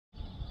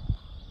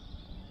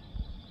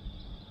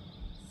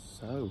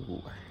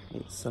So,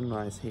 it's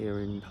sunrise here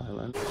in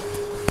Thailand.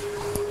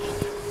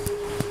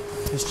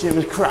 This gym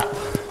is crap.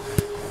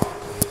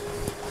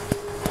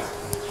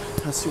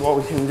 Let's see what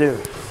we can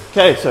do.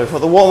 Okay, so for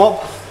the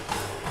warm-up,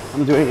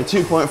 I'm doing a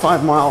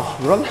 2.5 mile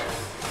run.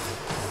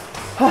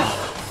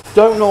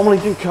 Don't normally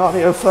do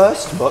cardio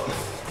first, but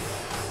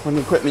when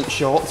the equipment's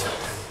short,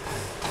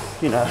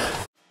 you know.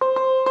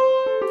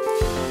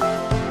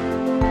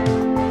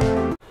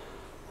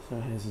 So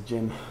here's the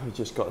gym. We've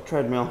just got a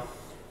treadmill,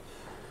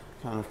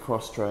 kind of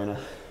cross trainer,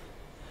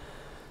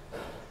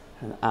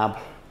 an ab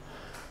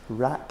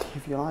rack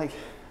if you like,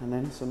 and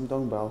then some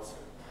dumbbells.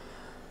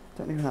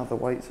 Don't even have the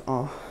weights.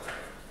 Oh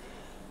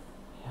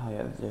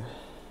yeah, they do.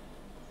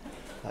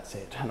 That's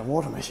it, and a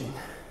water machine.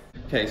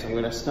 Okay, so I'm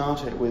going to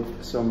start it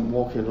with some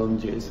walking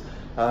lunges.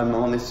 I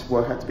want this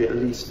workout to be at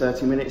least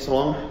 30 minutes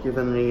long,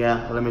 given the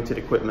limited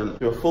equipment.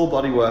 Do a full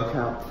body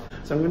workout.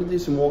 So I'm going to do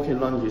some walking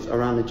lunges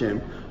around the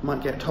gym.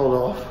 Might get told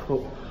off,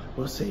 but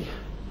we'll see.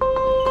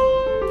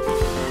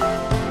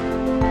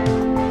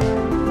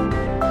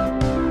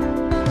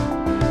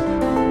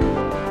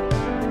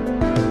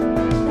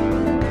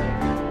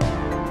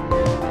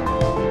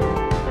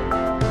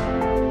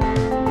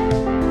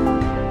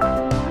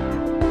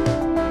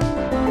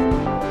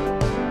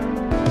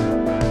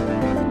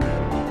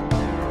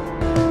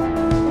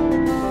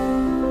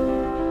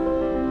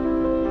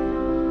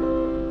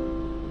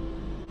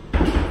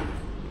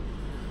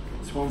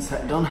 One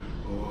set done.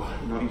 Oh,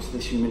 not used to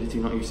this humidity,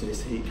 not used to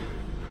this heat.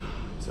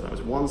 So that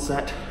was one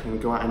set. I'm going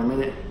to go out in a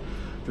minute,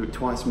 do it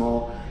twice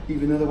more.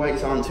 Even though the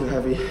weights aren't too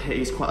heavy, it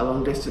is quite a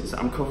long distance that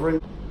I'm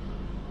covering.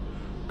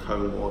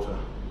 Cone water.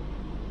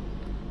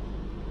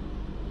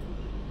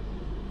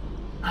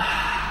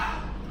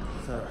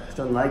 So I've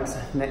done legs.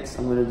 Next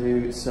I'm going to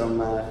do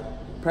some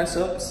press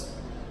ups,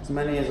 as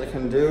many as I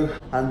can do,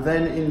 and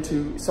then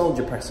into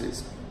soldier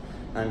presses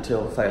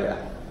until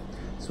failure.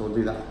 So we'll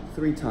do that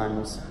 3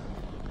 times.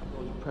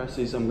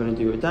 Presses, I'm going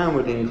to do a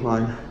downward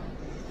incline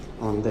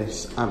on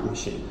this ab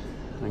machine.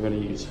 I'm going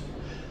to use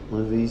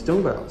one of these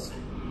dumbbells.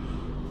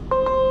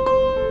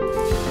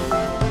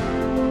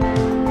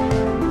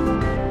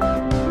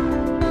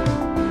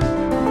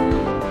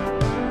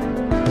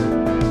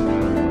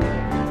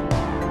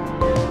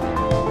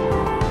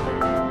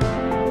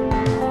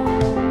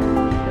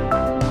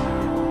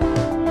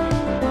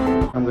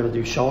 I'm going to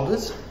do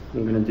shoulders.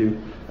 I'm going to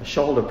do a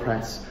shoulder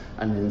press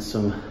and then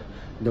some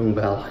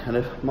dumbbell kind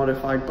of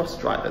modified bus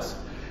drivers.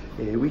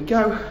 Here we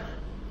go.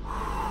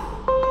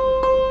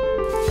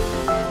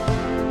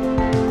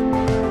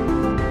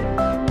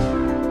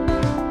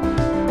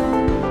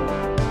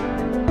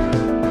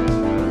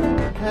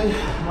 Okay,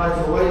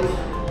 lighter weight,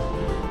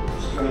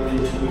 just going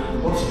into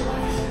bus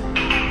drives.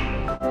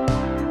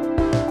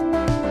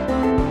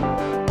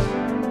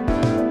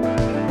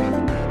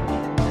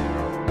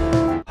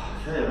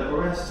 Okay, a little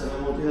rest and then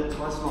we'll do it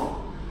twice more.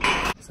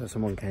 So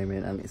someone came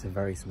in and it's a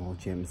very small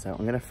gym, so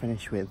I'm going to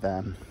finish with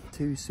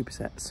 2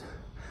 supersets,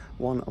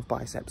 one of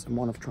biceps and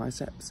one of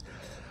triceps,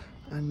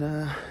 and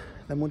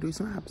then we'll do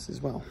some abs as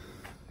well.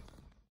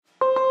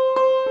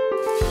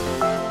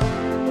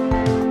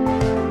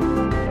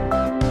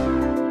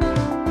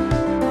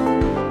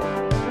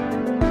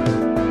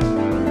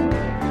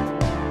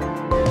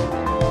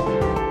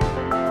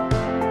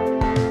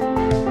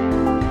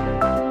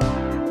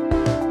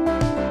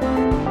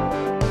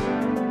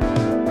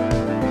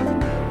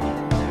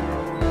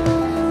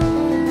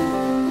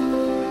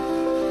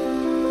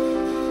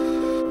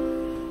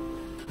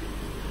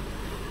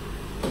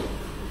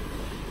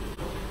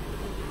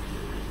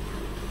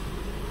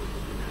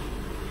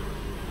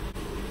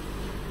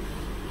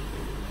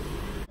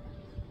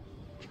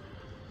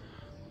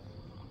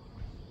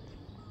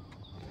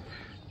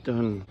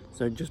 Done.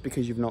 So just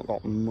because you've not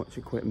got much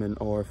equipment,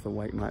 or if the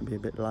weight might be a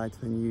bit lighter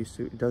than you used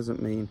to, it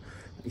doesn't mean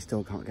that you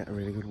still can't get a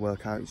really good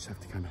workout. You just have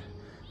to kind of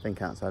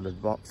think outside of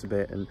the box a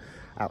bit and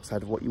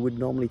outside of what you would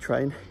normally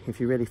train. If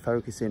you're really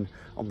focusing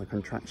on the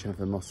contraction of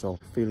the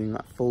muscle, feeling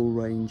that full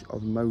range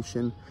of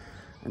motion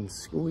and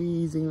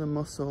squeezing the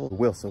muscle,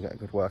 we'll still get a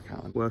good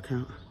workout.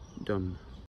 Workout done.